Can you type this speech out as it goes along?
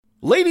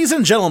Ladies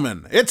and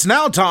gentlemen, it's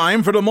now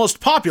time for the most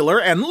popular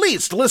and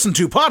least listened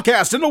to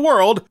podcast in the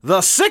world,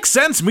 the Sixth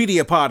Sense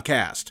Media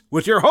Podcast,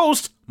 with your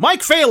host,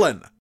 Mike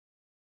Phelan.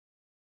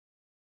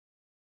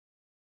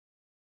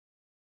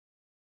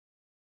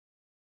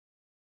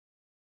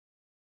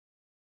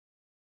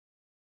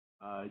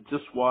 I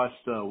just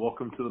watched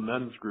Welcome to the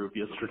Men's Group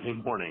yesterday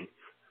morning.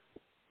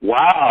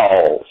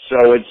 Wow!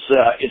 So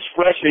it's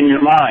fresh in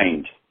your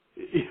mind.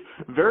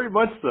 Very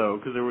much so,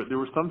 because there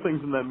were some things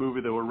in that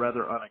movie that were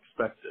rather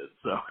unexpected.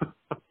 So.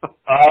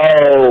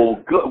 Oh,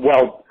 good.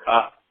 Well,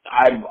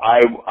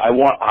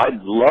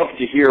 I'd love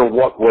to hear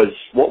what was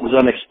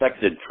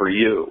unexpected for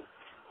you.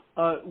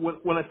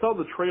 When I saw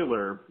the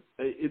trailer,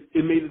 it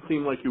made it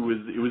seem like it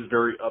was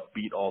very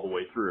upbeat all the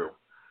way through.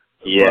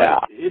 Yeah.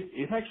 But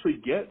it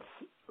actually gets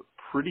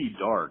pretty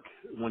dark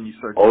when you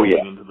start Oh,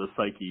 getting yeah. into the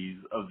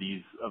psyches of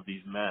these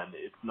men.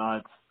 It's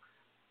not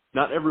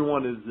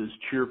everyone is as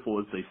cheerful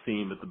as they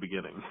seem at the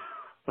beginning.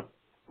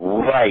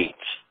 Right.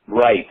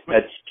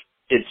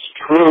 It's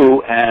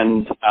true,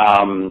 and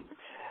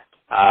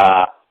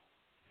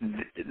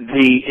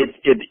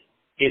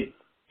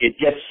it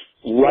gets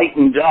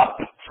lightened up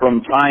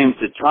from time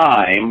to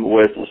time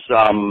with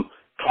some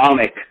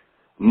comic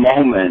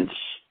moments,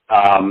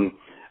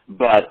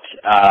 but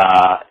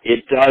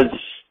it does.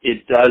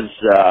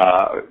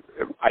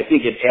 I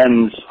think it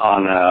ends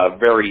on a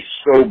very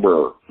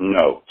sober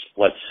note.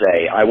 Let's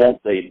say I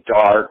won't say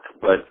dark,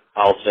 but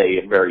I'll say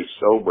a very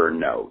sober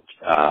note.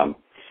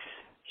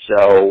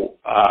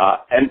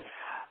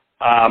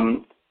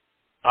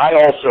 I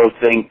also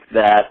think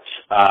that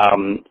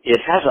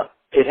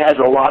it has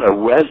a lot of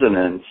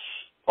resonance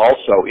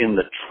also in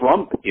the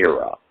Trump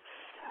era,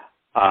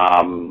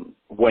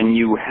 when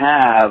you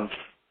have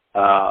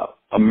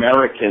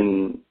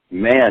American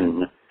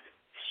men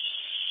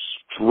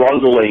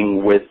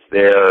struggling with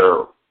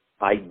their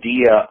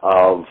idea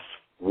of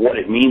what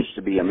it means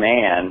to be a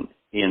man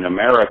in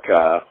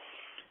America,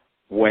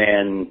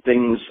 when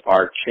things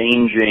are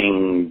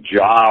changing,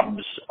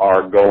 jobs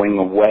are going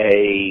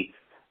away,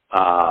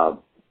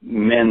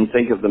 men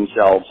think of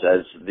themselves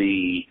as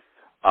the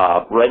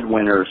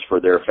breadwinners for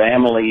their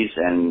families,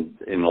 and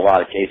in a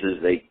lot of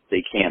cases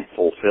they can't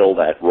fulfill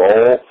that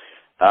role.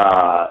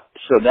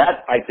 So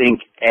that, I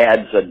think,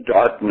 adds a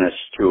darkness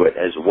to it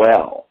as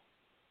well.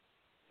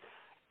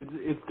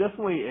 It's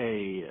definitely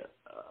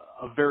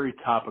a very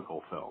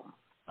topical film.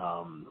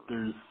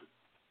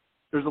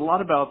 There's a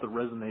lot about that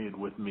resonated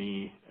with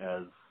me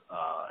as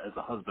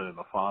a husband and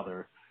a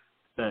father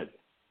that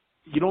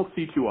you don't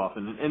see too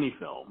often in any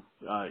film.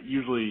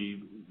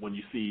 Usually when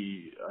you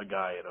see a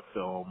guy in a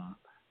film,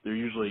 they're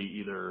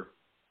usually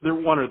they're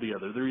one or the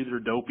other. They're either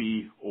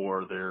dopey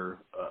or they're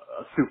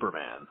a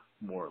Superman,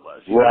 more or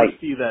less. You Right. never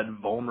see that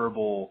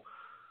vulnerable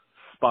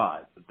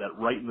spot, that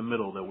right in the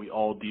middle that we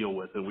all deal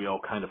with and we all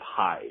kind of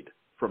hide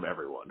from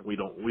everyone. We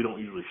don't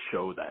usually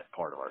show that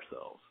part of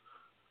ourselves.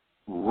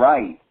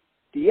 Right.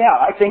 Yeah,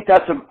 I think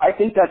that's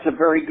a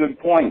very good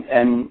point.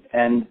 And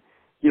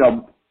you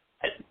know,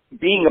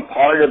 being a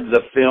part of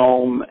the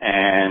film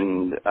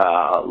and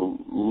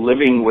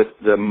living with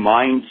the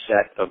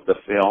mindset of the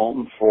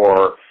film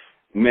for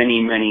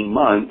many, many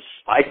months,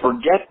 I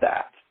forget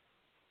that.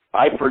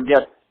 I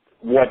forget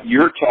what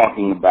you're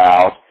talking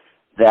about,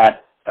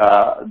 that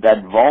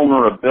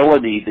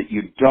vulnerability that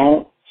you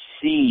don't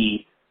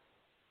see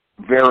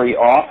very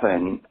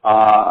often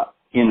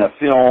in a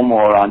film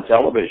or on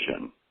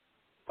television.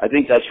 I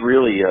think that's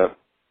really a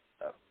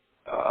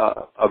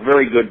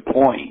very good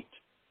point.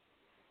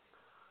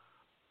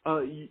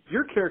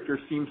 Your character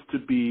seems to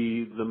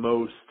be the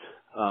most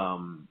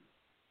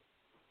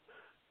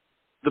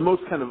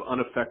kind of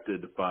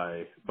unaffected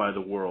by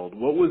the world.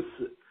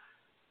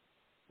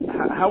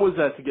 How was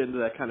that to get into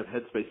that kind of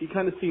headspace? He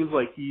kind of seems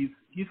like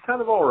he's kind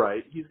of all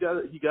right. He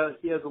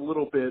has a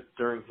little bit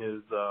during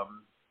his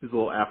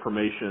little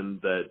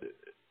affirmation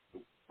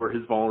where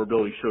his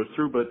vulnerability shows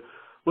through, but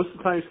most of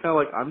the time he's kind of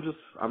like,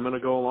 I'm going to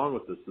go along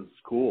with this. This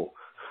is cool.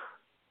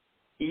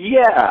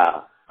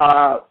 Yeah.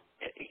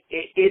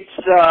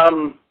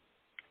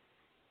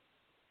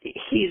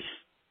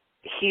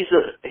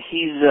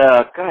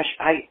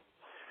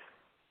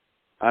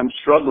 I'm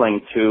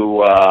struggling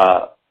to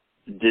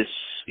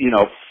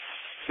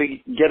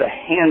get a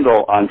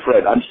handle on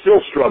Fred. I'm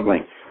still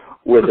struggling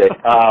with it,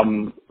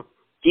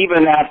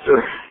 even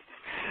after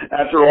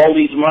all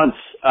these months.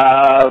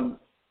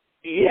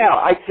 Yeah,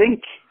 I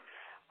think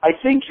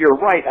you're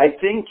right. I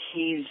think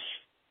he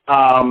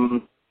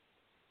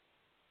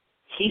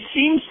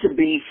seems to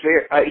be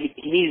fair.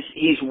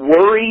 He's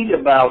worried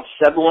about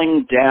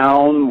settling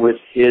down with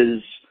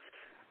his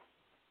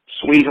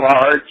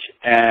sweetheart,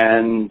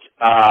 and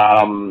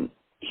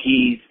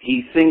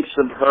he thinks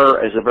of her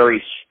as a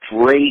very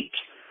straight,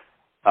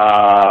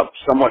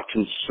 somewhat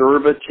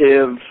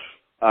conservative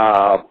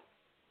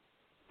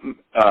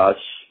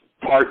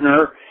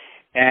partner,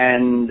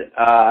 and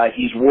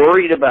he's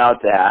worried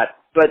about that.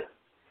 But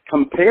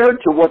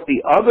compared to what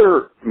the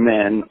other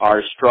men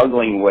are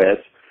struggling with,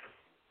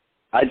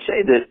 I'd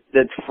say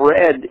that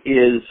Fred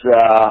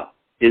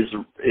is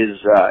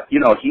you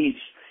know, he's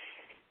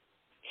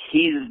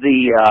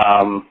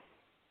the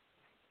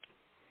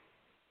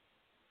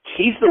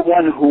he's the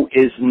one who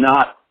is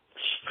not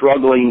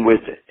struggling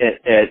with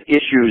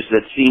issues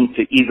that seem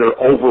to either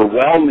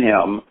overwhelm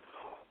him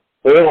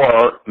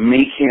or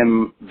make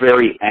him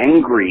very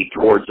angry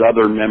towards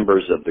other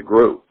members of the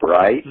group,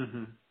 right?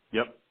 Mm-hmm.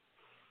 Yep.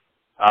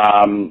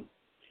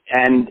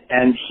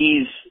 And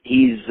he's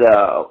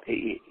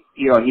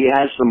you know, he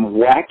has some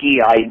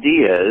wacky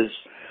ideas,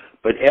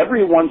 but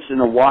every once in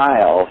a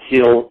while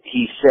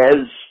he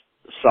says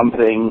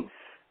something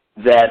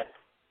that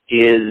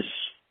is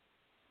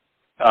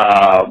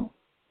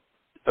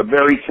a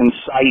very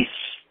concise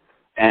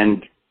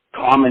and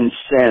common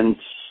sense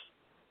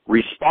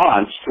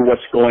response to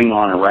what's going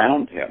on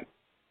around him.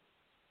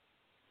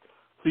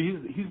 So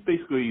he's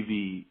basically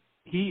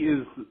he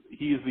is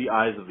the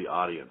eyes of the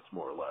audience,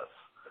 more or less.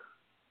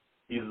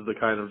 He's the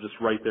kind of just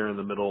right there in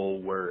the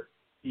middle where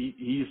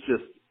he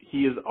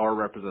is our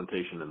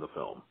representation in the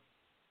film.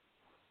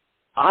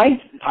 I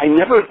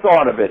never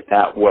thought of it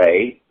that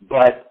way,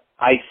 but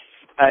I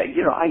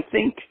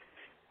think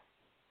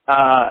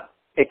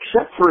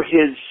except for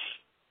his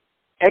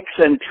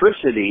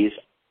eccentricities,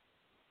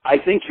 I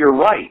think you're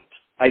right.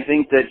 I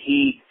think that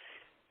he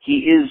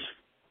is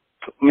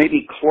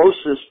maybe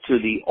closest to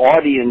the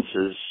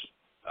audience's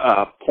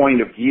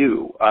point of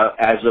view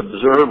as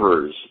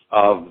observers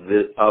of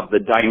the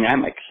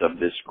dynamics of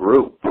this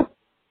group.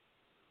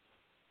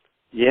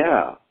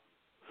 Yeah.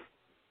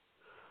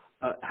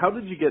 How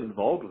did you get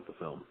involved with the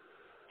film?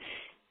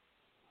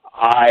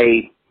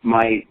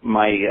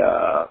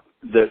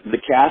 The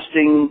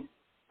casting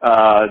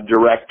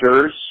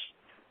directors,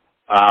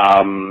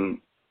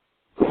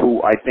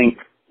 who I think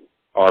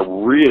are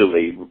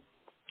really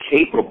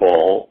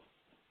capable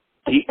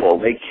people,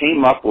 they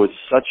came up with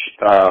such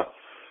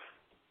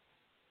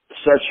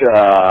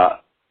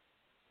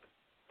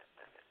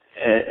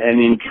an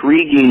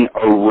intriguing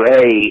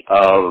array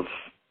of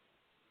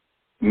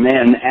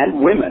men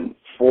and women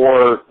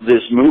for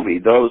this movie.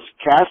 Those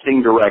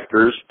casting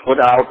directors put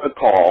out a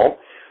call,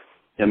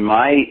 and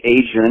my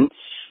agency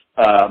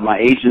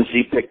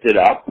picked it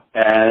up,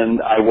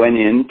 and I went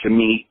in to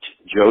meet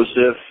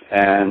Joseph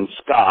and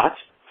Scott,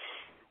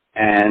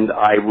 and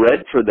I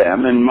read for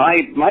them, and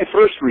my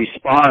first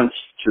response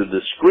to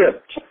the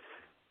script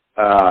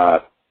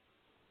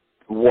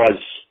was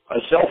a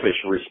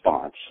selfish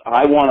response.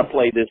 I want to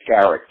play this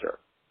character.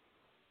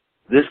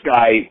 This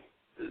guy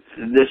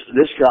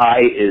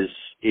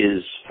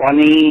is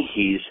funny.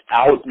 He's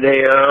out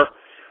there.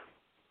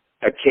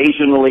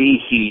 Occasionally,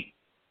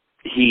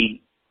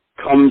 he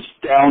comes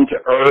down to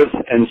earth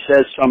and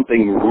says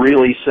something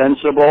really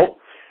sensible,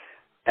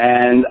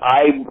 and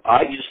I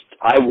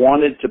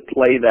wanted to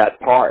play that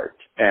part,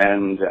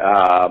 and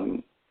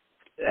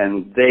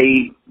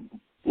they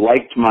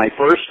liked my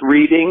first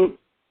reading.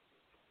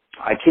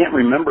 I can't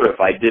remember if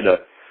I did a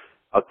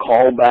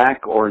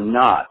callback or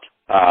not,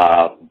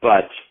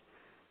 but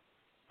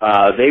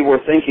they were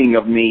thinking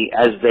of me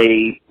as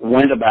they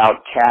went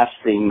about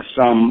casting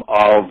some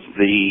of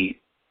the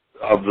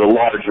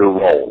larger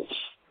roles.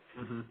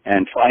 Mm-hmm.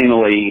 And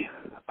finally,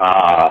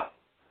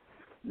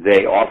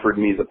 they offered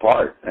me the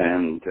part,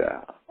 and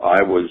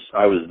I was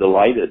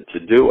delighted to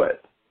do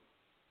it.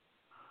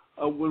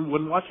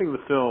 When watching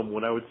the film,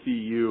 when I would see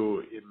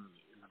you in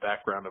the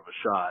background of a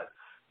shot,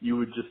 you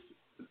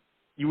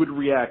would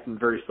react in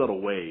very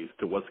subtle ways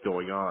to what's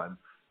going on.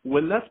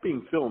 When that's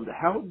being filmed,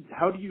 how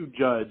do you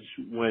judge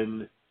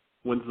when's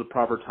the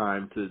proper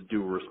time to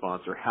do a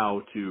response, or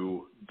how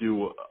to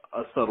do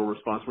a subtle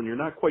response when you're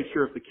not quite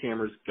sure if the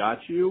camera's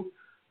got you,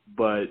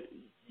 but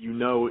you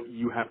know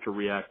you have to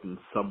react in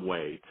some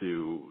way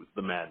to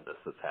the madness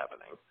that's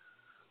happening?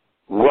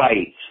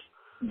 Right.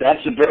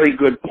 That's a very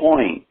good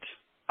point.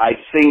 I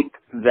think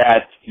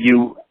that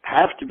you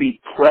have to be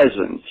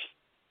present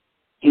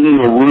in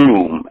the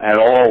room at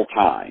all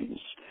times.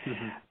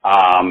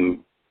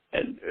 Mm-hmm.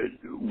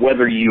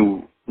 Whether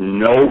you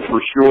know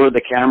for sure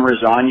the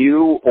camera's on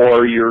you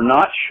or you're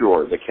not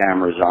sure the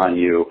camera's on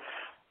you,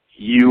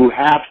 you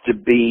have to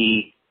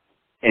be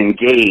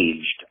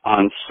engaged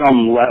on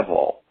some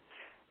level.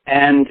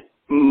 And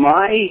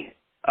my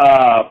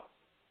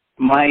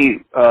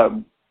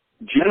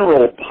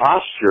general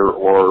posture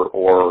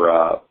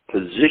or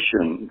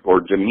position or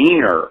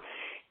demeanor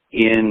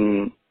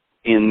in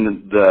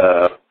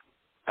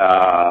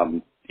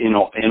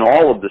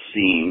all of the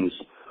scenes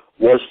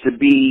was to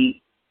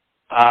be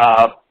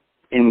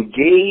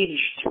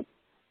engaged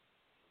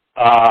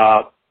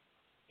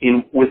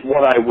with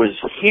what I was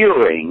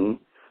hearing,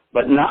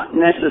 but not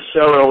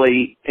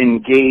necessarily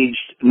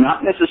engaged,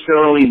 not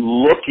necessarily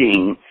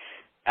looking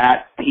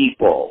at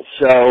people.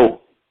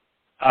 So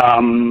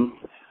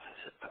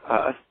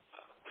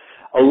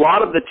a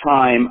lot of the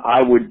time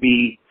I was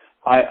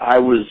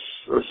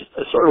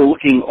sort of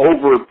looking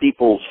over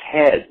people's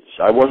heads.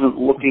 I wasn't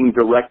looking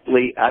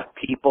directly at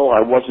people.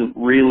 I wasn't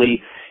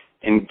really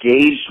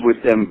engaged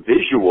with them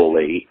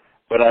visually,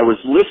 but I was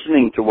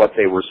listening to what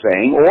they were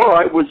saying, or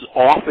I was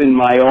off in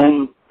my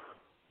own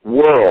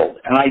world.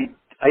 And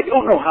I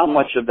don't know how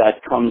much of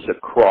that comes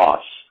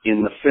across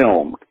in the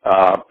film,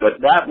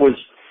 but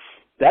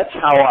that's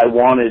how I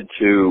wanted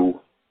to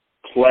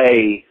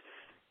play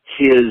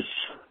his,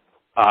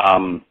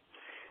 that's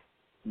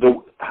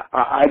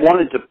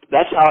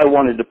how I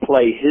wanted to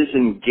play his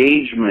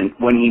engagement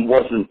when he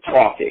wasn't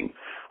talking.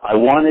 I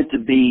wanted to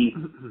be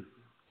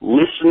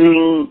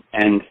listening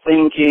and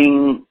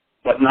thinking,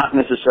 but not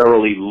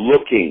necessarily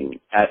looking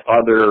at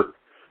other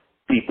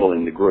people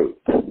in the group.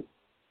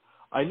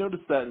 I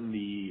noticed that in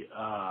the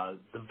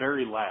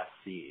very last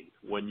scene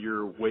when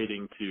you're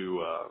waiting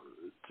to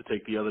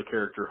take the other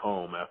character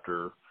home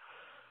after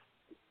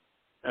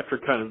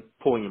kind of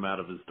pulling him out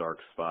of his dark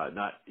spot.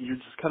 You're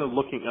just kind of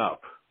looking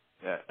up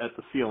at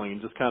the ceiling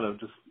and just kind of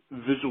just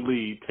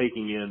visually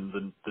taking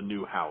in the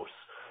new house.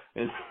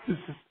 And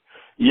it's just,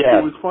 yeah,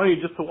 it was funny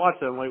just to watch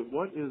that. I'm like,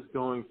 what is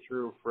going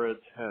through Fred's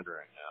head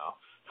right now?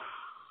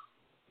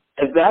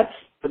 And that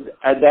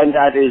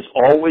is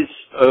always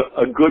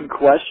a good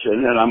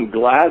question, and I'm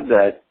glad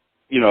that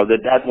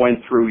that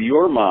went through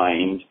your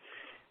mind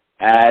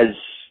as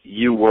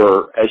you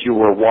were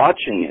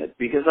watching it,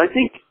 because I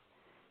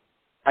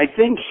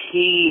think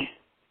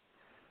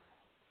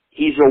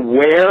he's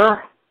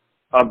aware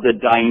of the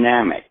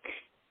dynamic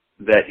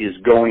that is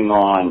going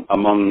on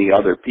among the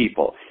other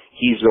people.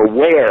 He's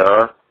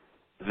aware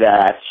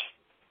that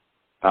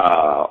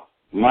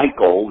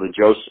Michael, the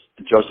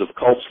Joseph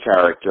Colt's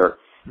character,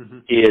 mm-hmm.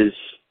 is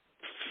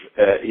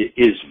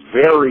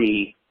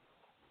very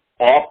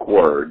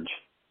awkward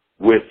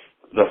with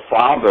the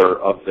father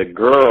of the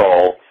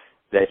girl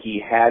that he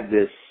had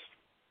this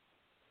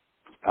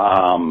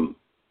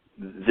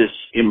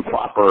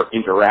improper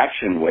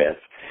interaction with.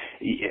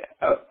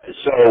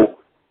 So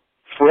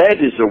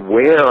Fred is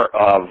aware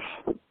of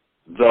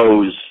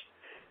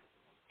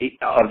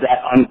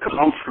that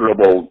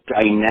uncomfortable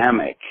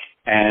dynamic,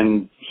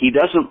 and he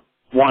doesn't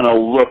want to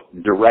look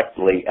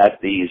directly at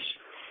these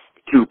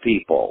two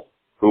people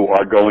who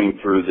are going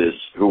through this,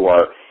 who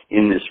are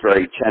in this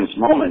very tense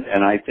moment.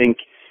 And I think,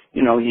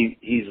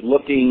 he's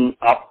looking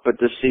up at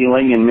the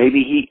ceiling, and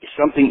maybe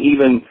something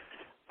even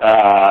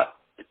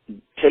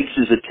takes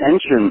his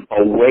attention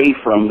away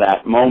from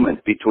that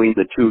moment between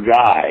the two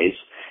guys.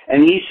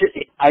 And he's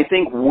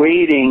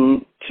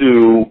waiting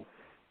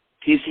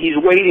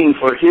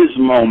for his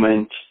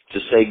moment to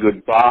say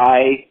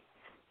goodbye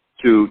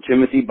to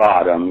Timothy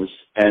Bottoms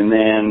and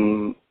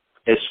then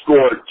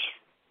escort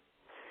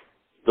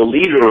the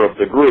leader of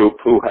the group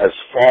who has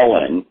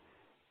fallen,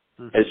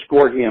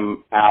 escort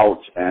him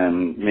out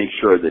and make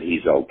sure that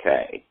he's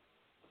okay.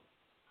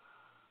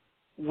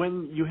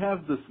 When you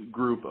have this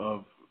group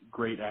of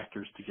great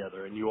actors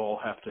together and you all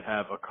have to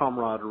have a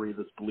camaraderie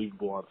that's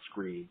believable on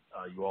screen,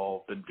 you all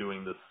have been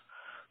doing this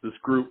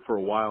group for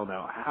a while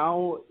now.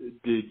 How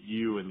did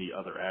you and the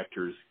other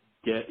actors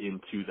get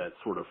into that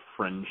sort of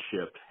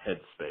friendship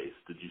headspace?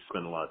 Did you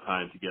spend a lot of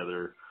time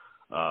together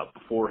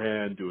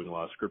beforehand, doing a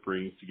lot of script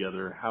readings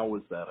together? How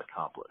was that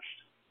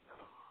accomplished?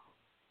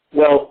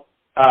 Well,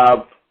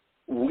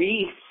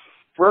 we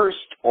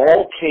first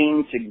all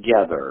came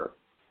together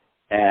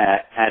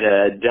at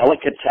a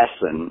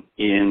delicatessen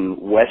in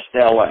West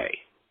LA.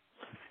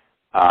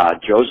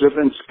 Joseph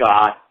and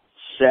Scott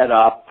set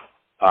up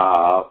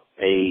a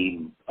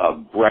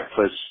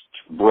breakfast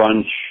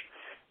brunch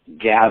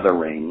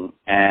gathering,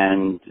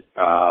 and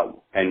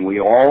we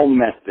all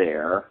met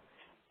there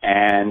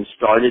and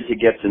started to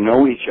get to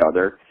know each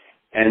other.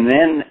 And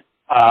then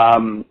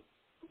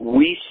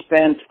we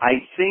spent,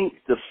 I think,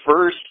 the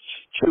first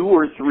 2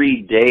 or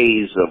 3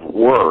 days of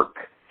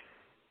work.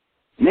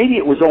 Maybe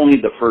it was only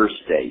the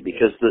first day,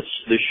 because the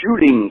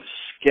shooting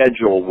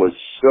schedule was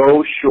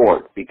so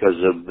short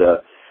because of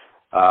the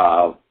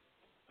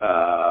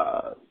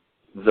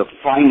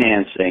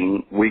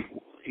financing. We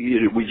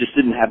just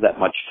didn't have that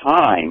much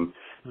time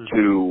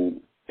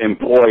to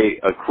employ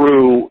a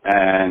crew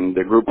and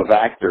a group of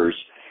actors.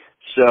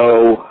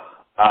 So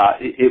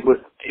it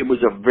was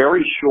a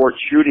very short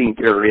shooting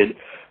period.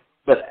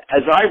 But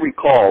as I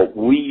recall,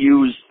 we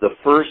used the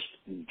first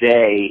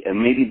day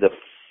and maybe the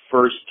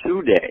first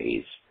 2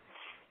 days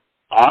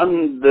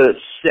on the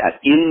set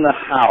in the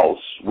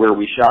house where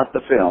we shot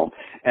the film,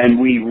 and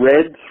we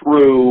read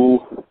through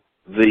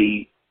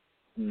the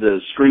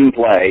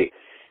screenplay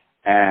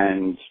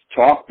and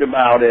talked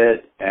about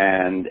it.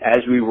 And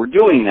as we were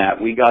doing that,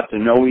 we got to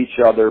know each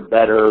other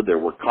better. There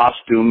were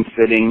costume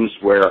fittings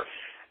where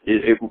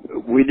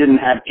we didn't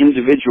have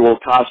individual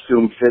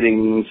costume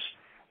fittings.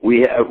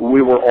 We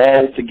were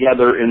all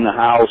together in the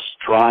house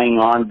trying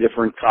on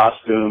different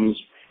costumes.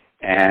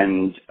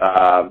 And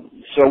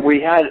so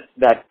we had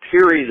that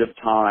period of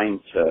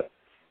time to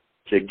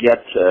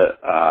get to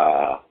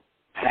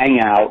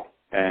hang out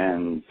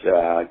and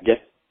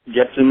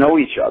get to know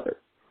each other.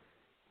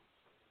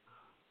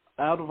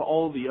 Out of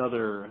all the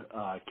other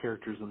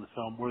characters in the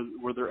film,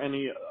 were there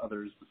any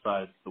others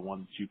besides the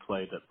ones you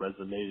played that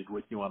resonated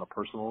with you on a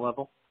personal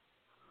level?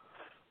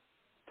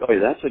 Oh,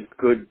 that's a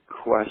good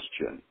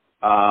question.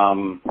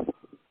 I'll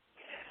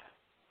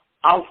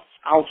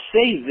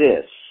say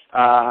this.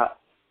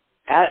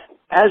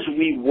 as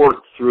we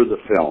worked through the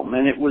film,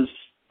 and it was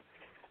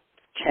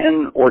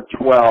 10 or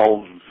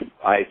 12,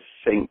 I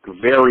think,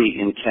 very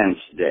intense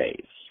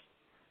days.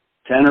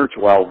 10 or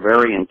 12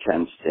 very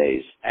intense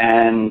days.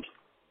 And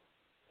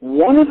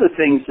one of the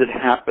things that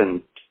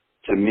happened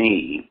to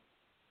me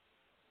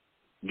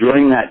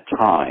during that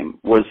time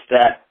was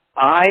that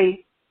I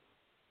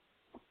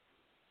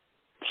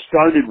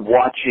started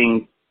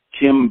watching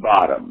Tim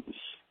Bottoms,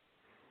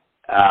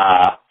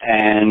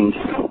 and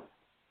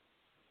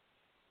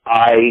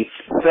I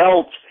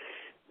felt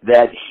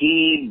that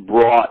he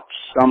brought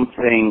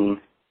something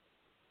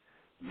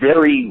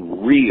very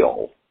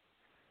real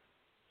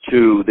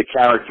to the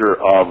character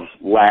of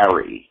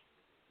Larry.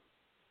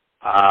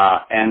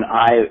 And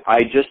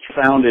I just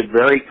found it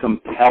very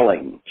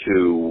compelling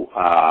to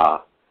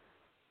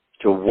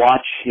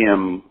watch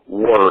him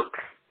work,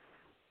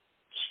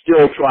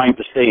 still trying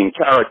to stay in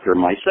character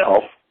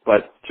myself,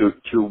 but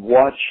to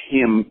watch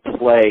him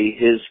play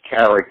his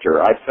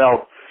character. I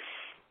felt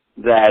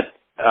that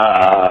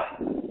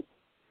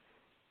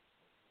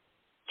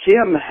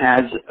Tim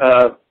has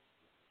a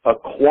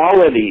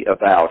quality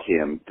about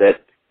him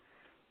that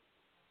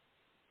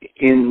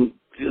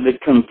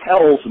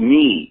compels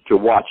me to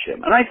watch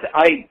him, and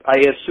I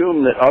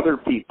assume that other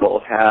people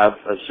have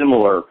a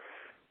similar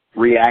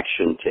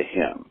reaction to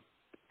him.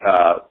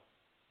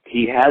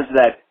 He has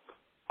that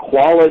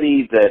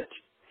quality that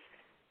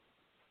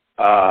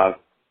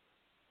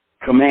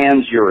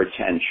commands your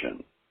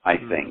attention, I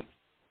think.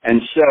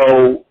 And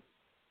so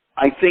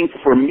I think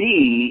for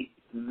me,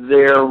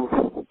 there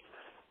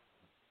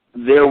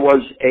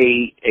was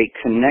a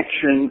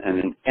connection and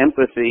an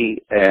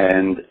empathy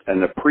and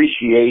an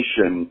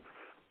appreciation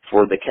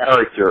for the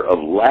character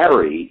of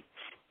Larry,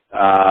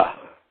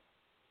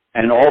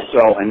 and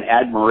also an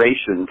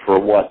admiration for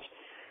what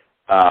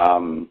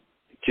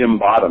Tim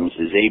Bottoms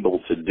is able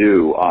to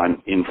do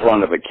in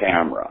front of a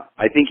camera.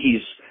 I think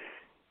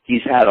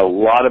he's had a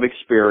lot of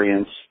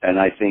experience, and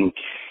I think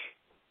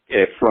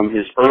from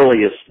his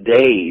earliest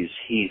days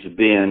he's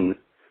been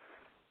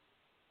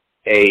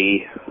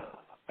the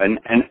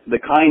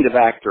kind of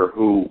actor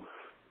who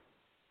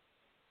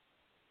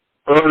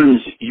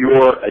earns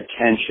your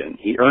attention.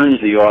 He earns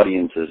the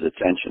audience's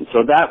attention.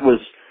 So that was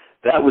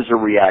a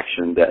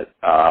reaction that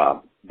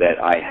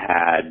I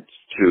had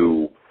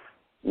to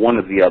one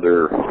of the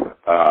other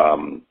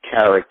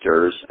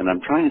characters, and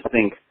I'm trying to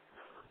think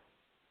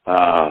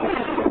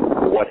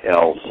what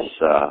else.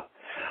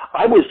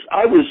 I was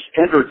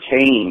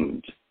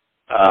entertained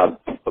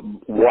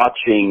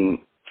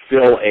watching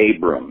Phil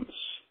Abrams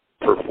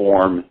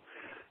perform.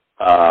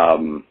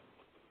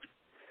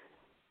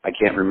 I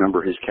can't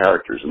remember his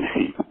character's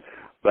name,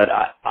 but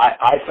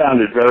I found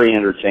it very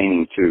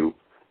entertaining to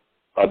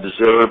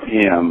observe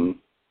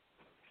him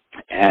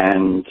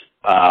and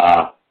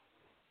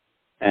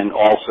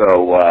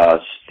also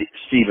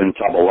Stephen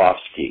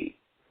Tobolowsky.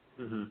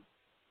 Mm-hmm.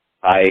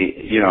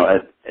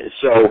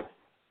 So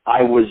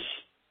I was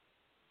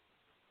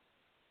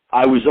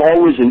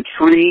always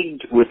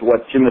intrigued with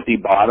what Timothy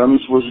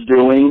Bottoms was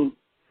doing,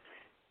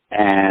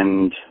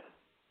 and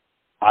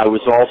I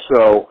was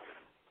also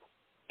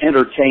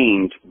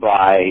entertained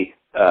by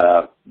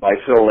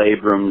Phil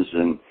Abrams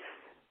and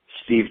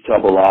Steve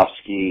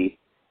Tobolowsky,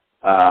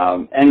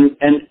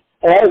 and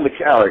all the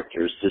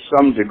characters to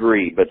some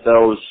degree, but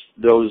those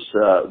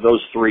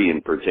three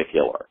in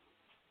particular.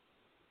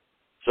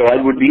 So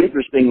it would be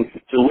interesting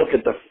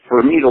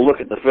for me to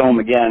look at the film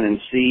again and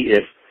see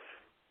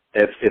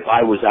if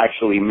I was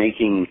actually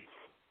making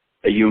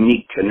a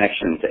unique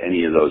connection to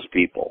any of those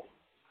people.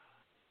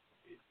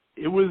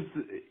 It was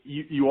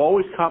you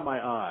always caught my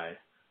eye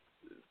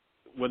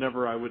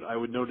whenever I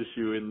would notice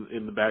you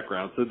in the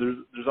background. So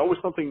there's always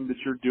something that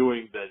you're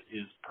doing that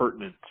is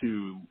pertinent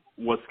to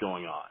what's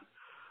going on.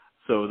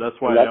 So that's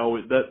why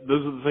those are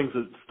the things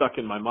that stuck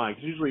in my mind.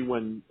 Because usually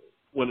when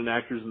an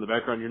actor's in the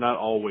background, you're not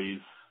always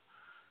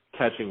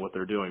catching what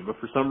they're doing. But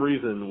for some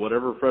reason,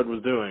 whatever Fred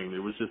was doing, it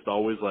was just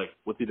always like,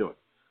 what's he doing?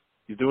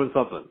 He's doing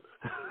something.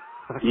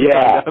 Yeah.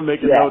 I gotta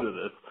make a note of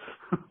this.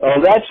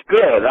 Oh, that's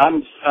good.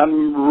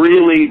 I'm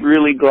really,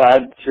 really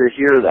glad to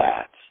hear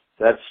that.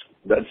 That's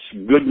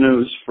good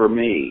news for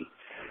me,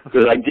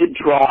 because I did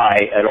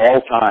try at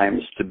all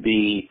times to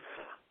be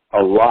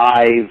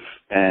alive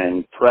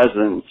and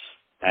present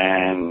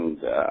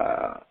and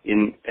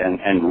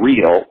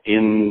real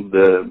in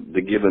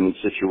the given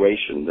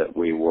situation that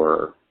we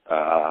were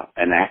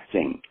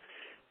enacting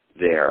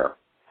there.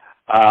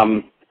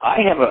 I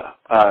have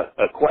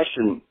a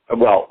question.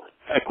 Well,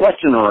 a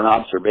question or an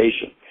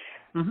observation.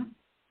 Mm-hmm.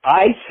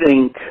 I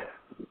think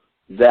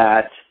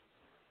that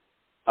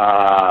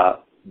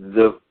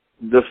the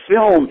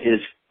film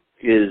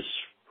is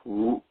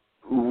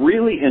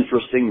really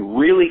interesting,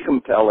 really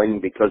compelling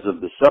because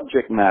of the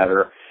subject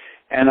matter,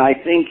 and I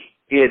think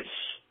it's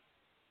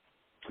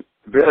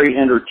very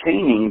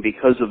entertaining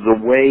because of the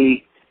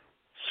way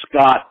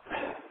Scott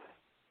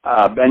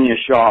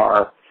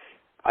Ben-Yashar,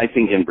 I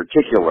think in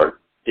particular,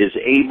 is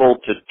able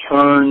to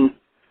turn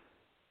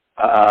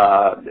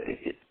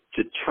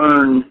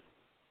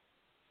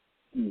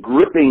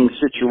gripping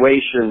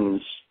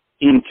situations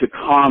into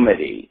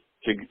comedy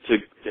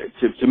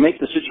to make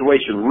the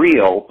situation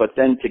real, but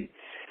then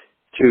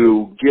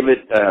to give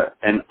it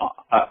an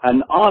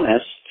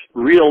honest,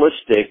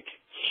 realistic,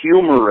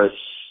 humorous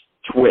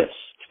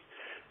twist.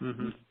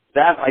 Mm-hmm.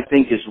 That, I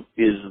think,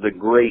 is the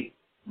great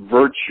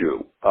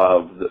virtue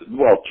of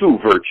two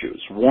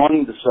virtues.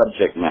 One, the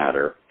subject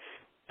matter,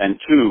 and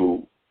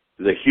two,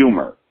 the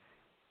humor.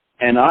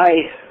 And I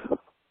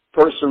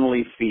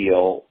personally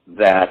feel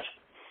that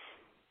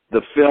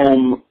the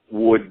film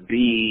would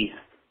be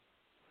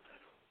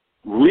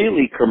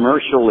really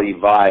commercially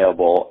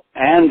viable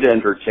and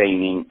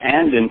entertaining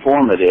and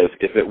informative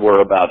if it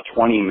were about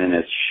 20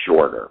 minutes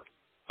shorter.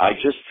 I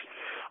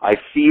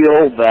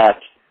feel that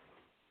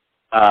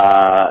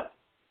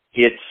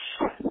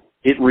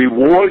it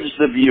rewards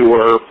the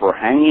viewer for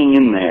hanging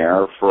in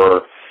there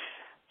for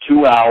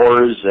 2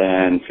 hours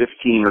and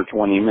 15 or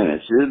 20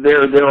 minutes.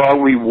 There are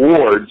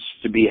rewards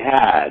to be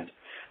had,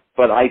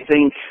 but I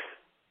think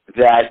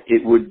that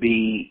it would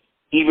be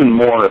even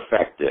more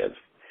effective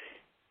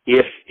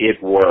if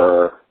it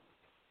were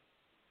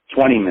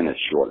 20 minutes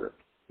shorter.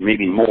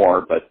 Maybe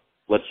more, but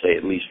let's say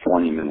at least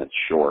 20 minutes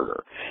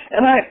shorter.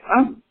 And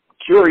I'm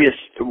curious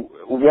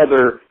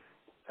whether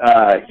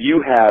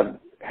you have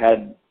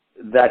had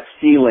that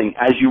feeling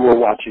as you were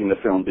watching the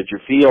film. Did you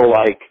feel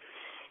like,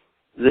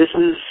 this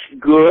is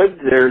good,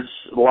 there's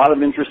a lot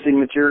of interesting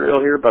material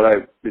here, but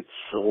it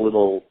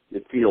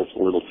feels a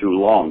little too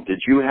long. Did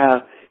you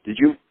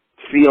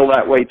feel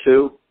that way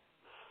too?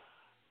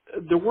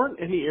 There weren't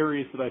any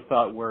areas that I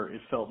thought where it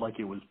felt like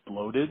it was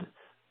bloated,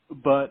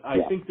 but I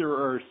think there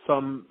are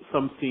some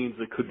scenes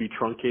that could be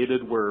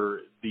truncated where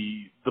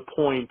the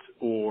point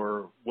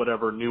or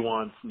whatever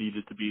nuance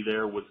needed to be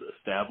there was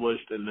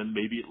established, and then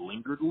maybe it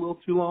lingered a little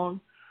too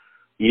long.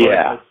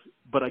 Yeah.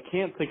 But I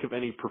can't think of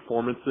any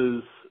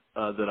performances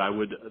that I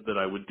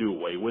would do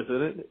away with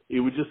in it. It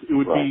would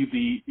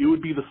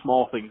be the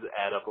small things that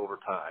add up over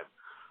time.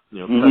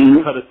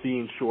 Cut a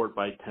scene short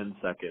by 10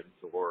 seconds,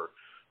 or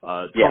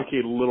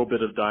truncate a little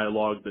bit of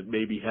dialogue that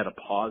maybe had a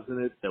pause in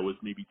it that was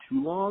maybe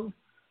too long.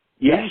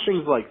 Yes. Maybe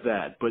things like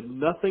that, but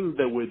nothing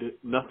that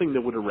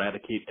would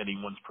eradicate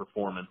anyone's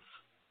performance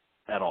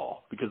at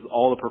all, because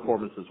all the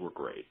performances were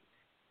great.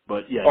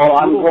 But yeah,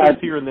 little things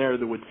here and there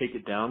that would take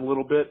it down a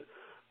little bit.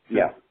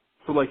 Yeah.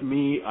 So like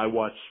me, I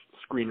watch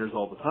screeners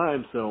all the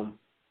time, so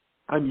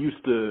I'm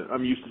used to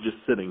just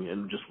sitting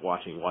and just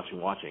watching.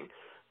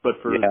 But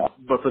for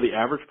the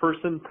average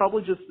person,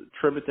 probably just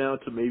trim it down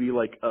to maybe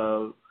like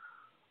a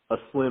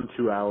slim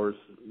 2 hours,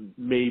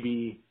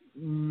 maybe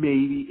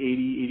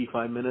 80,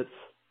 85 minutes.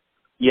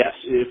 Yes.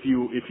 If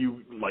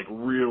you like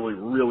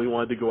really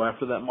wanted to go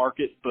after that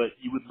market, but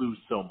you would lose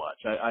so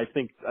much. I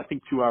think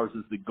 2 hours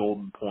is the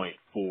golden point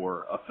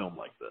for a film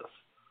like this.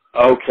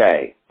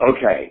 Okay.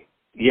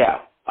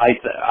 Yeah. I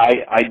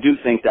do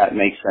think that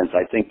makes sense.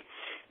 I think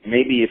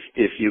maybe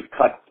if you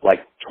cut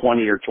like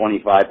 20 or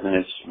 25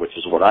 minutes, which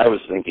is what I was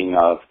thinking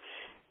of,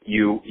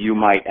 you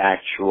might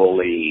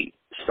actually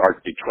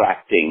start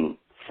detracting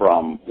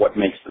from what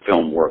makes the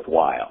film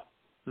worthwhile.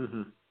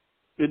 Mm-hmm.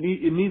 It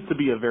needs to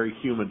be a very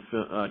human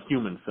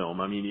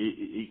film. I mean,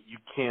 you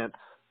can't.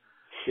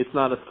 It's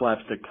not a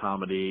slapstick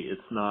comedy.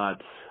 It's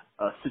not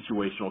a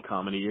situational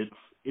comedy.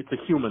 It's a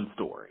human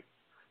story,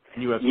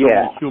 and you have so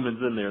many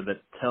humans in there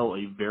that tell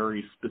a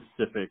very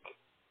specific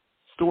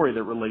story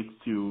that relates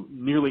to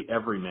nearly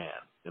every man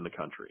in the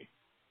country.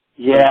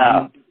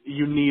 Yeah, so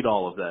you need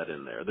all of that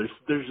in there.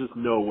 There's just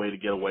no way to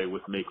get away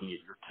with making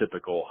it your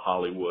typical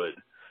Hollywood,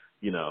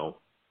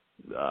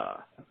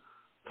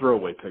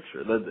 throwaway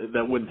picture.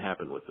 That wouldn't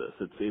happen with this.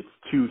 It's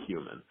too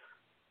human.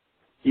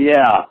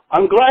 Yeah,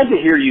 I'm glad to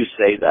hear you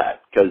say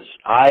that, because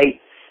I've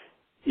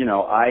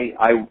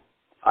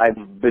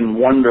been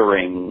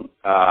wondering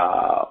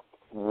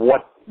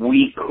what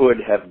we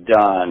could have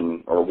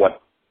done, or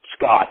what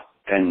Scott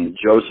and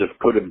Joseph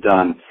could have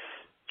done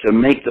to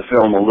make the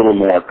film a little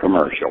more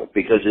commercial,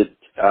 because it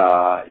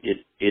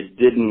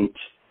didn't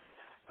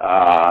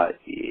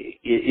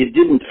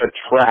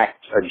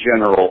attract a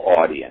general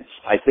audience.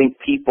 I think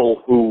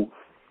people who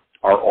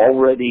are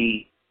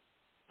already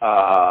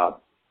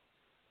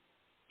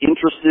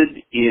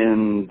interested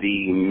in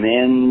the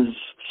men's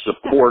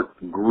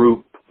support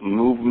group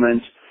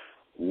movement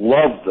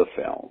love the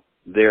film.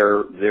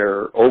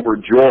 They're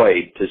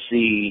overjoyed to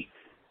see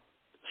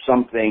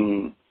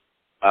something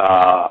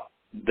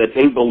that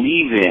they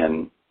believe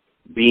in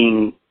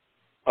being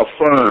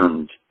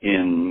affirmed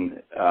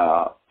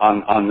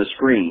on the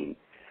screen.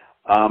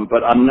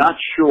 But I'm not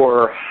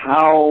sure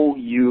how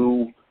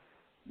you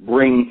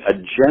bring a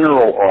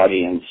general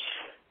audience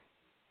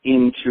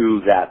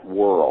into that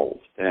world.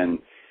 And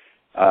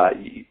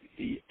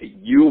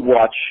you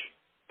watch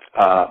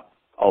a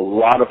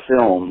lot of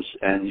films,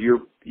 and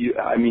you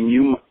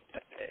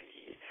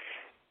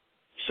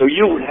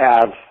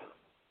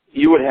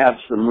would have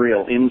some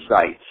real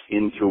insights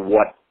into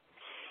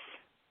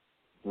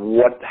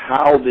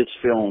how this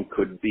film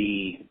could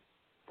be,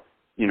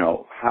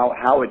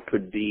 how it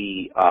could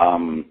be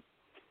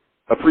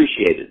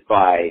appreciated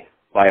by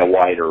by a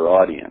wider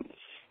audience.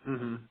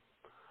 Mm-hmm.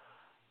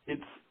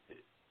 It's,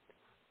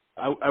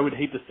 I would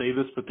hate to say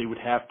this, but they would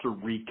have to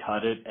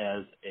recut it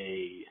as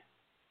a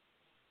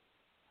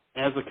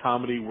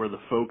comedy where the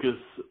focus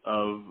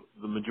of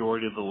the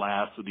majority of the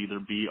laughs would either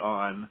be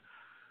on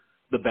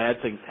the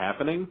bad things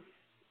happening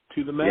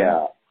to the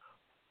men,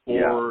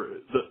 or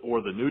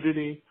the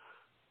nudity,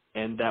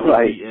 and that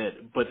would be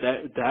it. But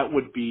that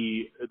would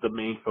be the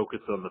main focus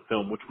on the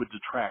film, which would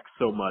detract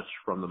so much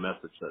from the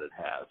message that it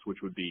has,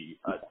 which would be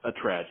a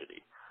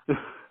tragedy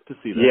to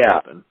see that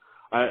happen.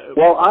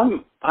 Well,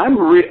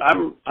 I'm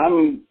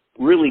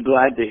really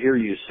glad to hear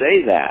you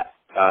say that,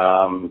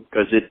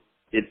 because it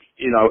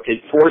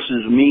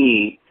forces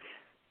me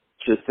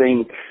to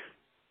think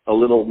a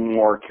little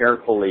more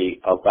carefully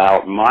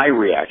about my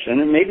reaction,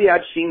 and maybe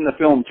I've seen the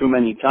film too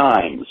many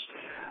times,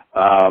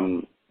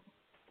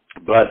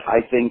 but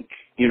I think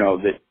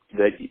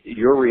that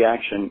your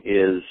reaction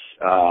is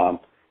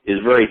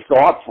very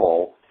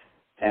thoughtful,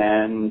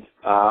 and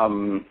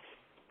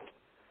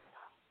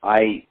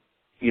I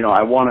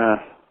want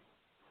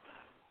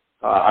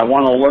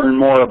to learn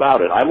more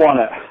about it. I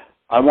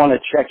want to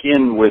check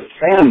in with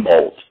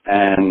Fanbolt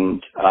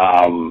and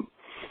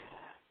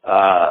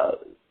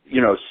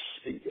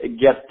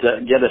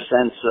get a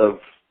sense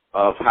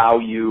of how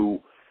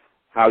you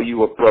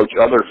approach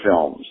other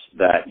films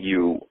that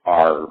you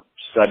are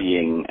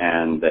studying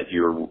and that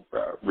you're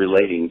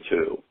relating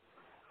to.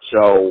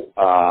 So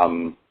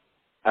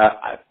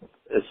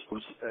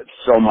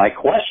so my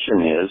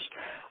question is,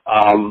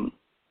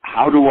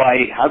 how do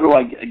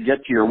I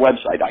get to your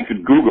website? I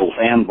could Google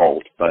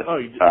Fanbolt, but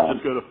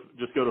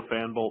just go to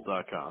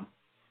fanbolt.com.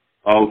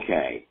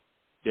 Okay.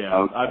 Yeah,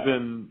 okay.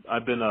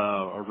 I've been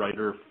a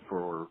writer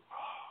for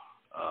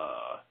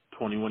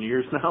 21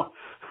 years now.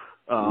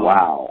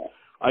 Wow.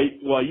 I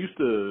used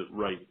to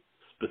write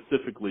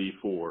specifically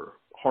for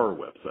horror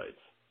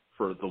websites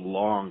for the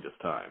longest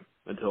time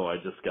until I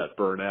just got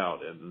burnt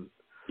out, and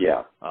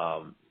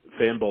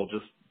Fanbolt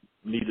just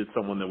needed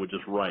someone that would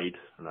just write,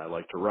 and I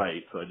like to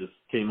write, so I just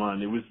came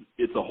on.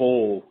 It's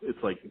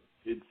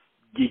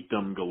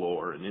geekdom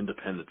galore and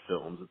independent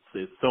films.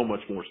 It's so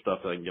much more stuff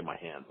that I can get my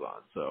hands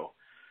on. So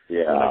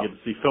when I get to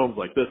see films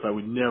like this, I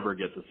would never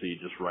get to see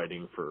just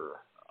writing for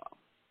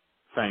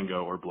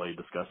Fango or Blade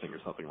Discussing or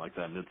something like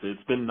that. And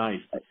it's been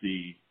nice to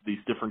see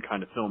these different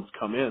kind of films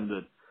come in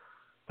that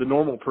the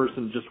normal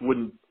person just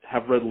wouldn't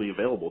have readily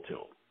available to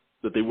them,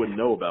 that they wouldn't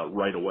know about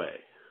right away.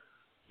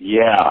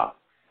 Yeah.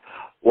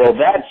 Well,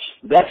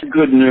 that's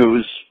good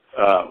news.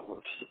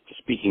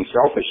 Speaking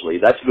selfishly,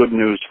 that's good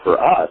news for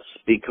us,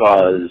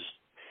 because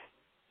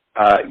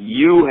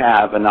you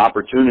have an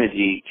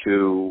opportunity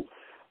to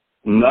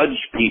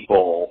nudge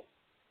people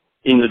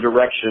in the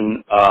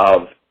direction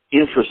of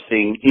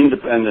interesting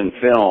independent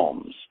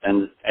films,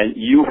 and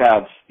you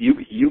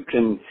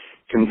can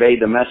convey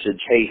the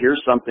message, hey,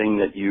 here's something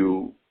that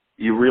you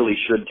really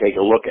should take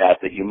a look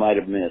at that you might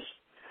have missed.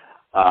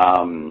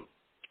 And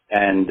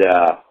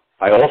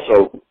I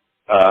also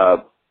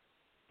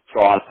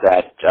thought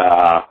that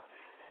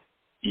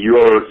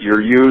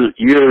your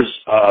years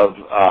of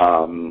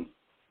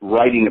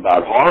writing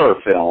about horror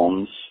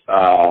films,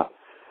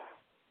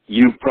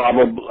 you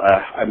probably,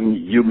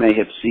 you may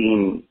have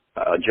seen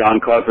John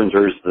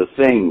Carpenter's The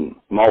Thing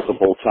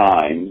multiple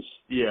times.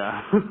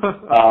 Yeah.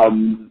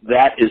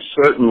 That is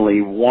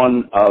certainly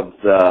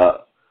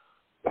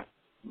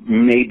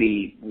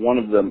maybe one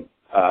of the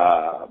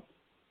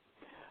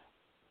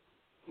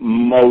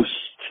most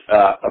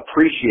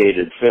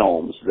appreciated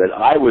films that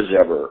I was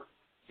ever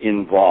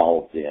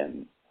involved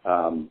in.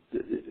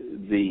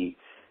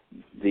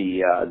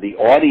 The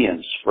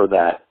audience for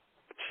that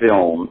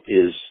film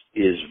is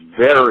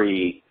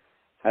very,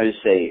 how do you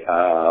say,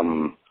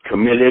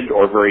 committed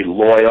or very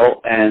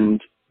loyal,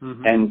 and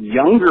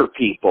younger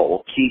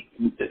people keep,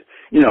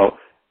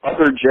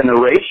 other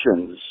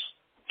generations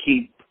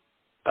keep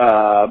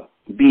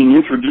being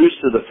introduced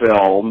to the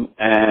film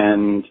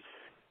and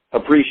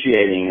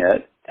appreciating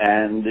it,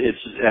 and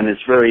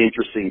it's very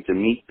interesting to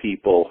meet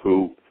people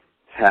who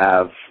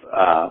have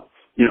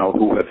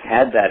who have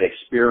had that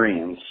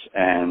experience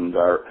and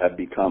have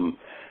become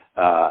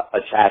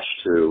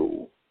attached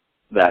to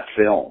that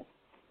film.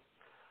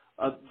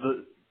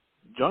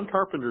 John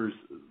Carpenter's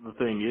The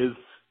Thing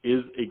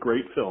is a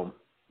great film,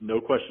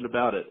 no question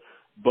about it.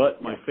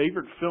 But my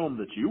favorite film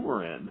that you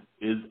were in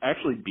is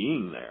actually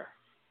Being There.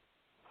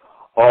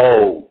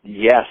 Oh,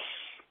 yes.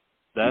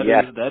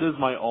 That is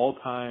my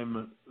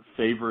all-time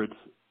favorite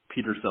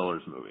Peter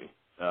Sellers movie,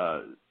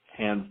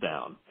 hands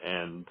down.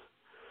 And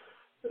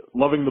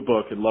loving the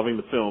book and loving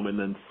the film, and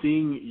then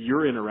seeing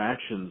your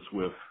interactions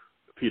with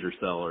Peter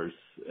Sellers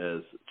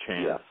as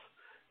Chance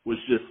was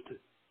just,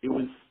 it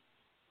was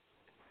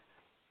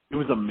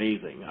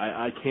amazing.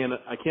 I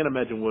can't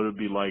imagine what it would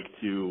be like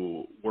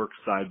to work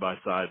side by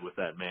side with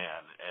that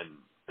man,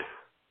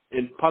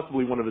 and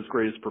possibly one of his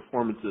greatest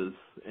performances.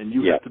 And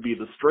you have to be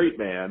the straight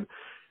man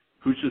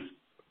who just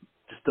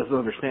doesn't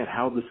understand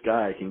how this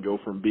guy can go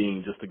from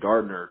being just a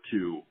gardener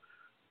to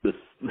this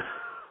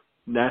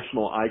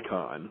national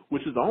icon,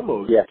 which is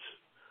almost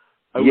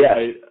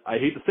I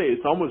hate to say it,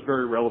 it's almost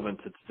very relevant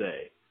to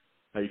today.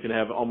 You can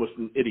have almost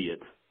an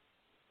idiot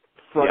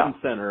front and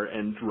center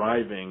and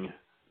driving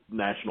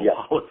national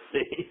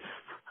policy.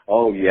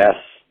 Oh, yes,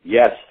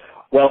 yes.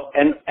 Well,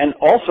 and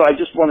also I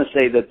just want to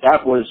say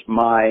that was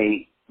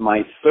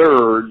my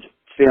third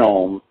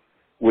film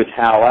with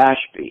Hal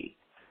Ashby.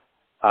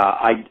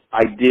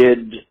 I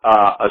did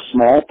a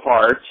small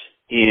part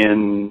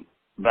in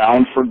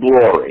Bound for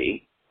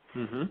Glory,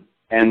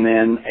 and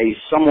then a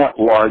somewhat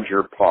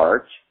larger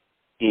part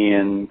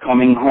in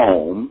Coming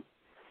Home,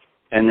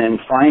 and then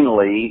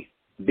finally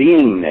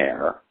Being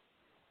There.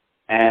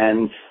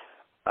 And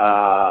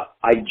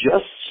I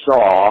just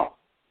saw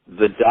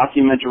the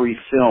documentary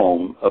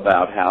film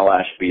about Hal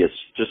Ashby. It's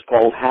just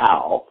called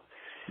Hal,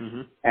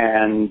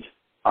 and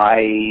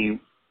I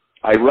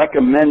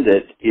recommend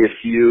it if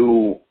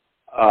you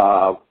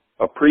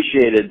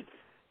appreciated.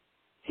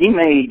 He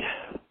made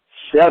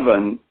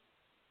 7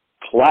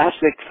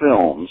 classic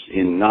films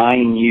in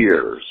 9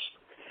 years,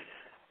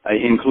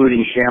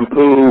 including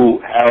Shampoo,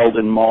 Harold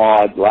and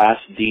Maude,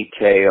 Last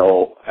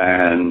Detail,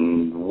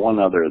 and one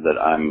other that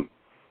I'm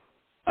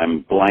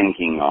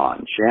blanking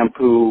on.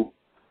 Shampoo,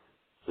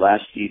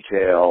 Last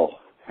Detail,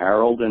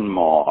 Harold and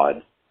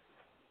Maude.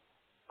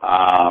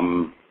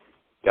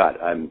 God,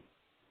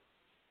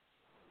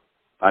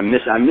 I'm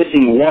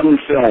missing one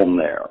film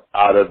there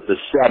out of the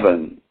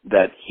 7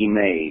 that he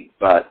made,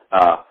 but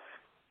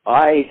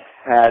I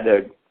had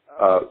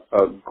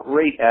a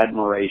great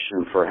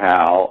admiration for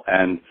Hal,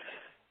 and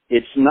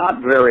it's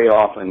not very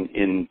often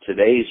in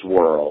today's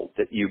world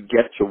that you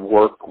get to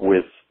work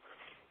with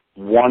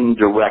one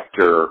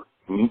director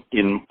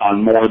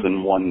on more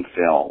than one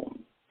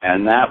film,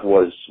 and that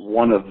was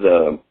one of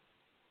the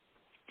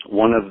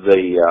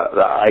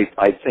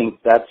I think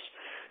that's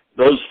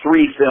those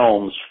 3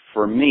 films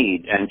for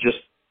me, and just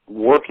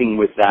working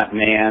with that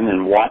man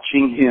and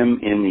watching him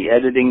in the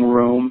editing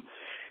room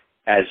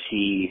as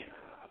he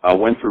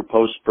went through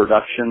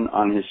post-production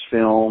on his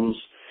films,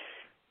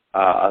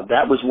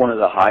 that was one of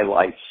the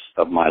highlights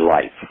of my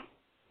life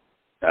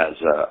as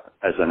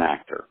an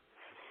actor,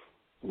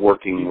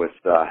 working with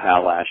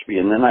Hal Ashby.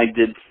 And then I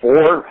did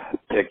 4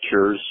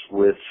 pictures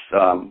with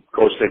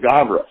Costa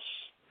Gavras,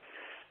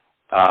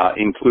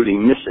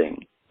 including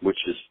Missing, which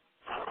is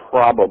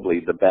probably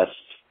the best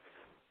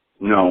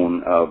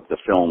known of the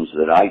films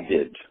that I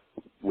did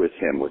with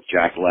him, with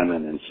Jack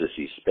Lemmon and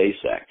Sissy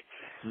Spacek.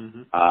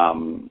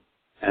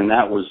 And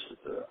that was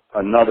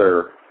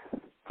another,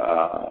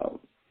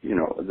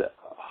 the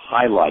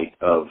highlight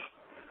of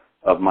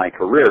my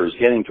career, is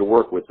getting to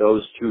work with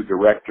those 2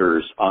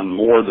 directors on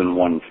more than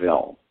one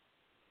film.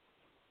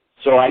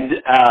 So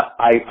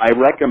I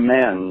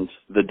recommend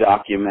the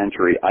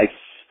documentary.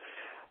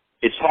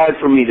 It's hard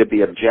for me to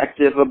be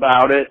objective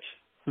about it,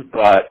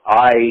 but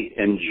I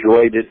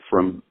enjoyed it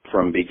from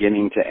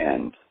beginning to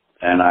end,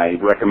 and I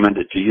recommend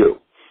it to you.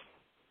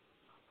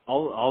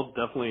 I'll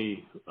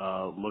definitely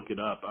look it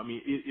up. I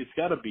mean, it's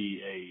got to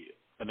be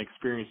an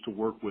experience to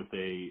work with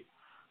a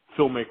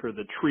filmmaker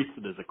that treats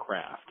it as a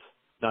craft,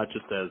 not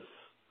just as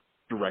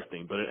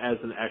directing, but as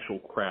an actual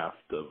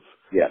craft of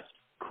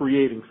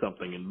creating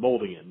something and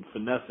molding it and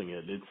finessing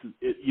it.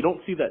 You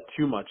don't see that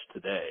too much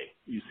today.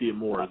 You see it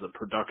more as a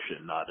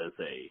production, not as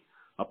a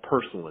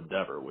personal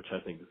endeavor, which I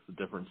think is the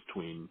difference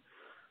between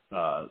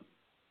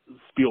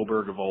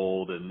Spielberg of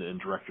old and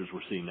directors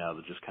we're seeing now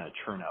that just kind of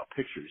churn out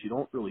pictures. You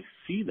don't really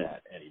see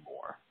that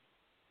anymore.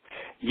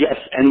 Yes,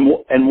 and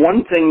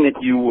one thing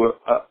that you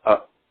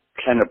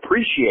can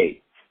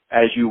appreciate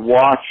as you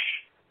watch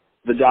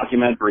the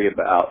documentary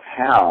about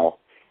Hal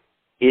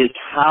is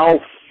how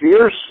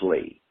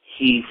fiercely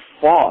he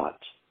fought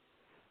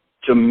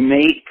to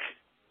make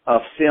a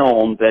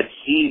film that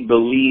he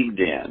believed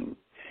in.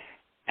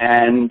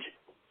 And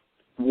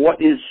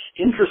what is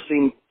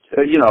interesting,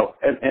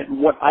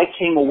 and what I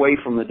came away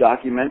from the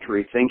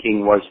documentary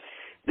thinking was,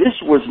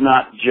 this was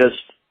not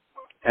just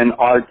an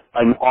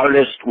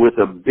artist with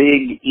a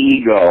big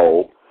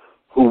ego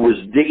who was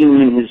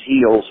digging in his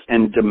heels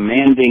and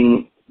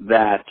demanding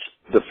that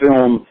the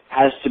film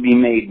has to be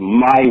made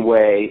my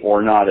way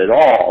or not at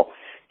all.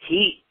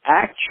 He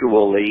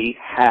actually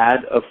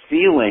had a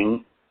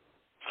feeling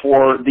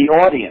for the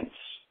audience,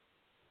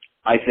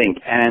 I think,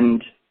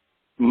 and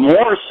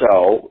more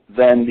so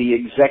than the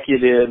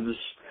executives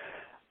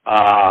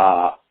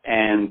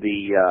and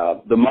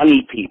the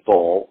money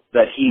people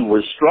that he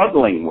was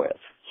struggling with.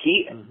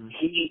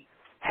 He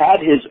had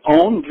his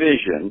own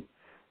vision,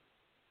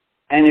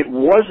 and it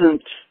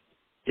wasn't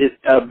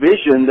a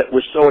vision that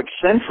was so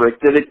eccentric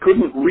that it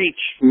couldn't reach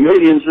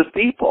millions of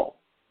people.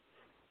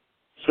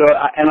 So,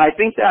 and I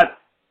think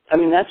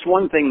that's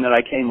one thing that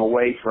I came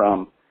away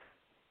from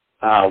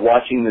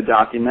watching the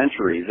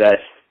documentary, that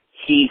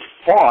he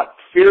fought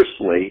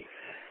fiercely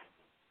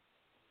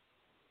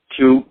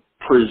to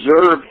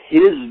preserve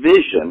his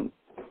vision,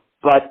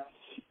 but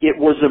it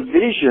was a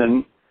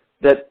vision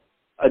that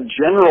a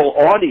general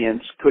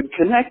audience could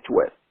connect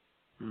with.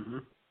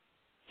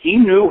 He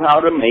knew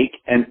how to make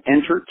an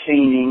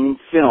entertaining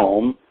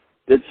film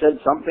that said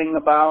something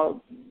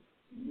about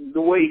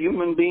the way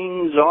human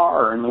beings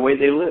are and the way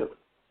they live.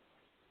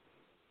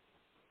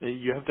 And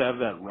you have to have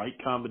that right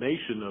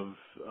combination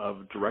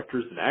of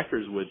directors and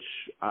actors, which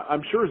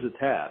I'm sure is a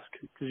task,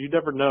 because you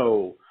never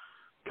know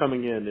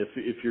coming in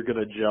if you're going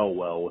to gel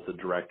well with a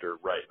director,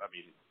 right? I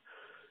mean,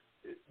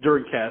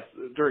 during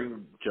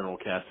general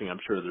casting, I'm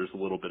sure there's a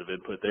little bit of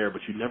input there,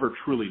 but you never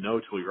truly know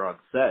till you're on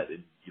set,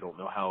 and you don't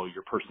know how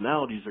your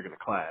personalities are going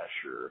to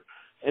clash or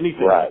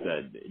anything like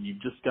that. And you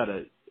just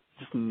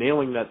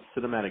nailing that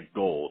cinematic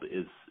gold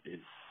is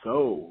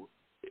so.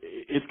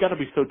 It's got to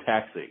be so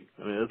taxing.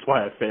 I mean, that's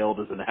why I failed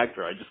as an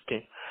actor. I just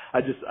can't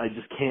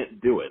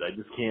do it. I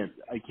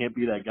can't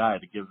be that guy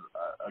to give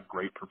a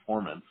great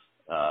performance.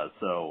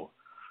 So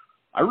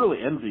I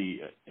really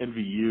envy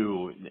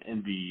you and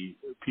envy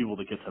people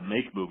that get to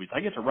make movies. I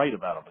get to write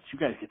about them, but you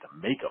guys get to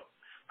make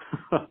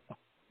them.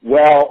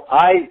 Well,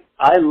 I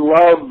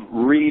love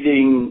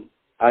reading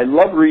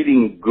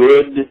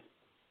good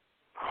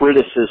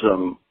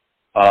criticism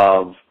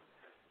of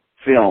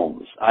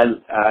films. I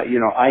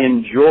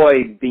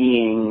enjoy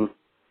being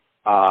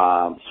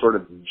sort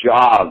of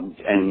jogged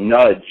and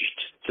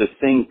nudged to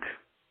think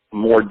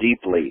more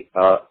deeply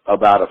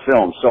about a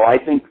film. So I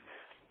think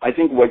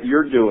what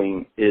you're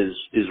doing is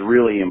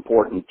really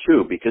important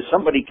too, because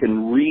somebody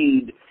can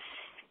read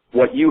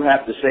what you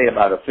have to say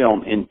about a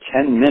film in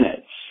 10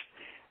 minutes,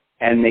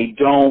 and they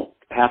don't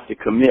have to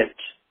commit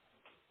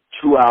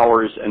 2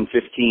 hours and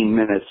 15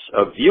 minutes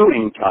of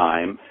viewing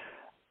time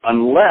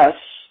unless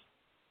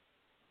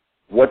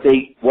what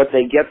they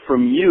get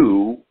from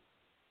you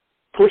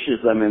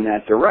pushes them in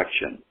that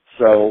direction.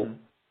 So,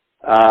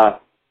 I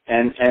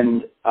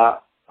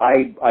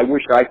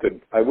wish I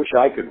could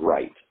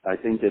write. I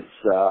think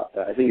it's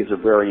a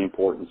very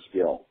important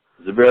skill.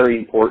 It's a very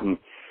important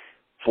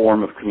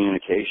form of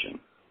communication.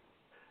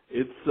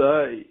 It's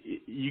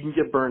you can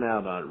get burnt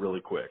out on it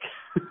really quick.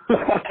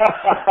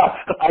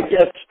 I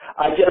guess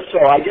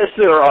so. I guess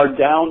there are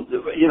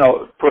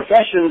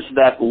professions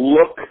that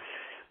look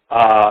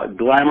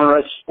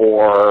glamorous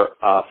or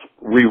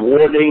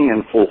rewarding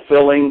and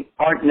fulfilling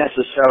aren't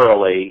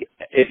necessarily,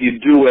 if you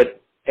do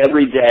it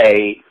every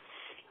day,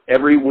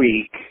 every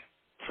week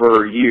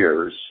for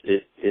years,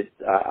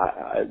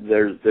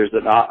 there's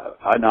an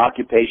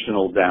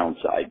occupational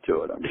downside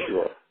to it, I'm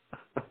sure.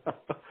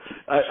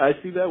 I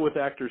see that with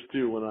actors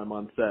too when I'm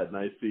on set, and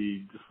I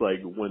see just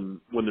like when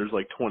there's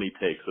like 20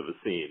 takes of a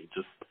scene,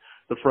 just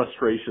the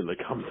frustration that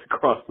comes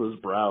across those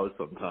brows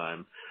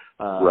sometimes.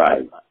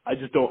 Right. I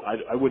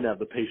wouldn't have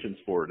the patience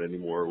for it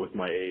anymore with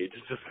my age.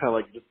 It's just kind of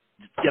like, just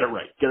get it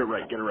right.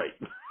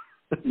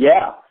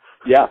 Yeah,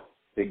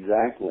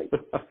 exactly.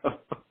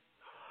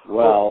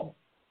 Well,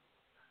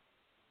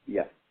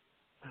 yeah.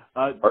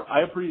 I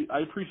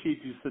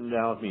appreciate you sitting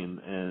down with me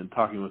and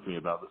talking with me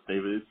about this,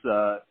 David.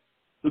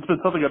 It's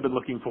been something I've been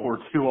looking forward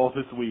to all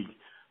this week.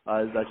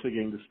 Is actually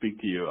getting to speak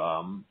to you.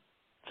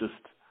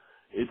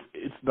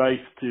 It's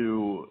nice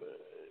to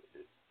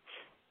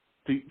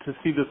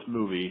see this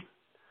movie.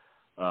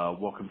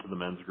 Welcome to the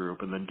Men's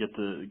Group, and then get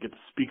to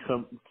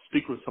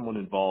speak with someone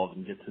involved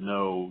and get to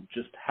know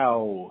just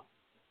how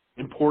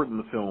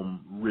important the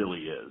film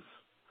really is.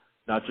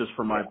 Not just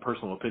from my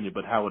personal opinion,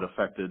 but how it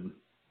affected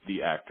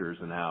the actors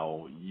and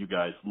how you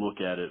guys look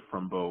at it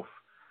from both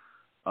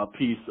a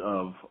piece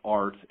of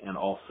art and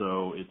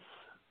also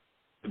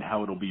and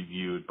how it'll be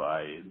viewed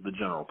by the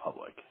general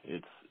public.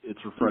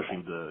 It's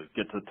refreshing to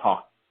get to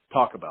talk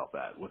about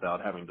that without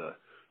having to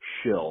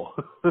shill.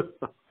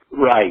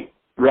 Right.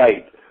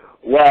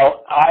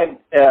 Well,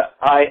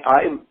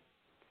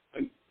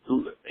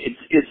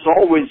 it's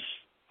always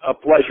a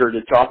pleasure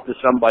to talk to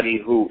somebody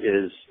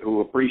who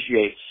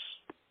appreciates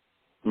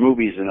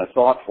movies in a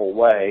thoughtful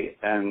way,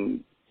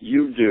 and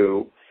you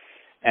do.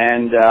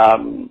 And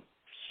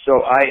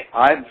so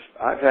I've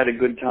had a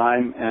good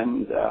time,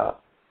 and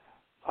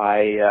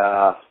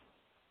I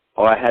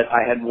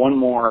had one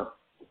more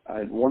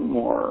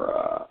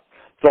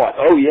thought.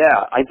 Oh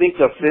yeah, I think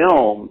the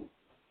film,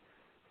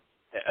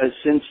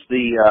 since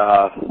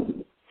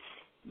the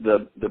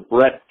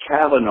Brett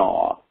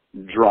Kavanaugh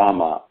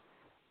drama,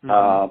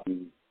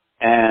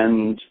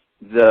 and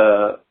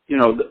the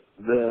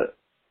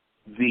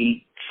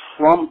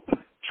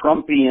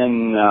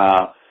Trumpian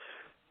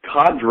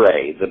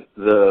cadre,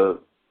 the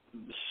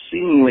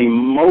seemingly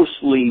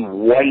mostly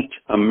white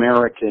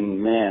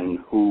American men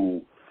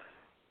who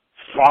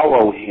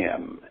follow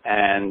him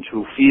and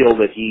who feel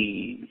that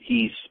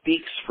he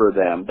speaks for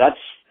them.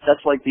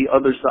 That's like the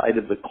other side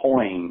of the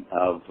coin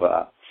of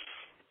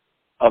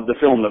the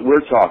film that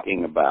we're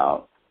talking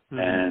about. Mm-hmm.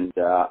 And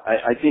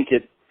I think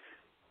it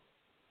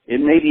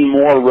may be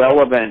more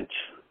relevant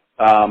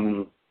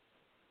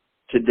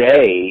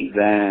today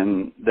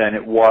than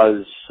it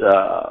was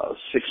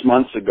 6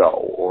 months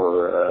ago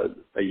or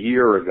a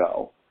year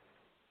ago.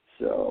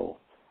 So,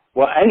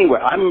 well, anyway,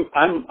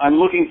 I'm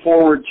looking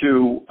forward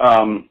to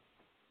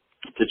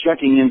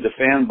checking into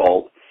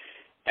Fanbolt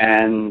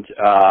and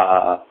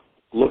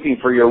looking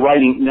for your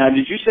writing. Now,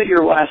 did you say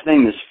your last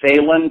name is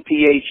Phelan,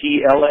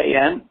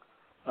 Phelan?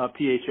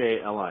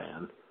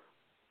 Phalin.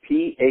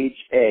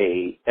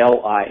 Phalin.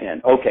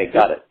 Okay,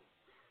 got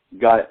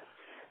it.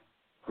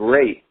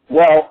 Great.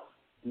 Well,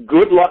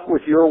 good luck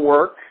with your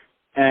work,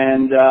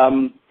 and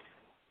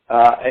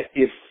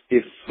if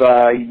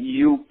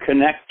you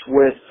connect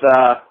with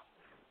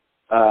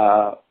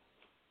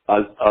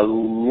a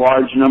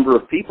large number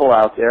of people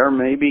out there,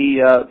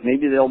 maybe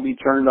they'll be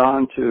turned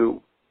on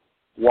to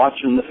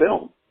watching the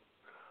film.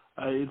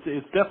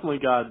 It's definitely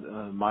got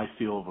my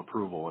seal of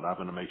approval, and I'm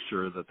going to make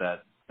sure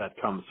that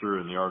comes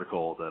through in the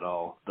article that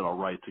I'll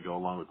write to go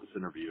along with this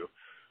interview.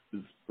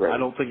 Right. I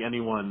don't think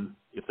anyone,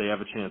 if they have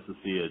a chance to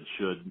see it,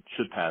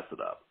 should pass it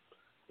up.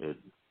 It's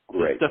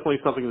definitely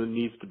something that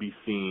needs to be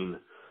seen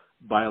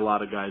by a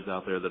lot of guys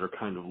out there that are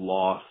kind of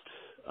lost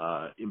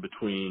in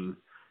between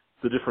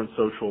the different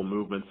social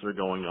movements that are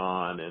going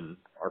on, and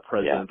our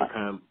president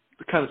are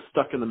kind of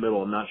stuck in the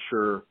middle and not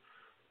sure.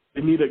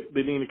 They need a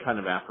kind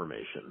of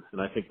affirmation,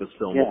 and I think this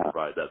film will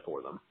provide that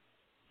for them.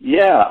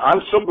 Yeah,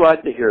 I'm so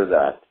glad to hear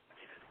that.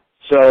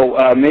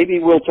 So maybe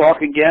we'll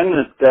talk again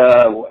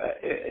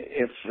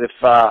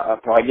if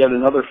I get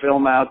another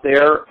film out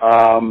there.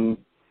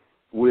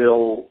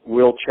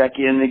 We'll check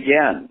in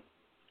again.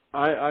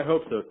 I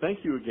hope so.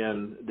 Thank you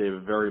again,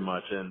 David, very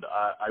much, and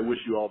I wish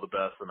you all the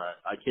best, and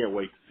I can't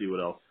wait to see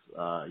what else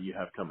you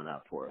have coming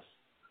out for us.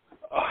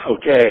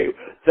 Okay.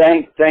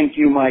 Thank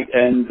you, Mike,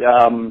 and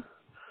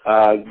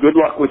good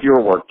luck with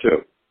your work,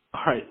 too.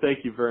 All right.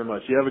 Thank you very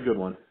much. You have a good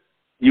one.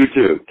 You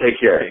too. Take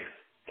care.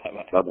 Thanks.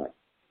 Bye-bye. Bye-bye.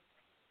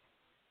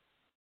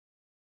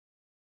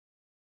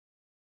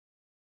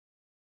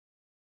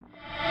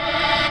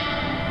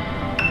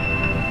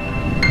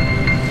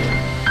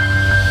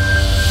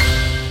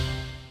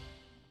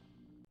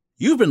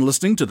 You've been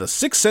listening to the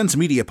Sixth Sense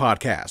Media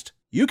Podcast.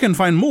 You can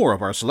find more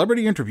of our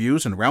celebrity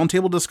interviews and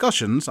roundtable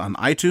discussions on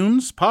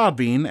iTunes,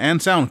 Podbean,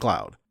 and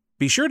SoundCloud.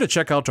 Be sure to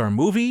check out our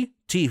movie,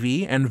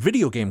 TV, and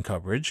video game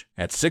coverage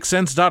at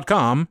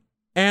sixthsense.com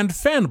and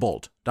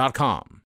fanbolt.com.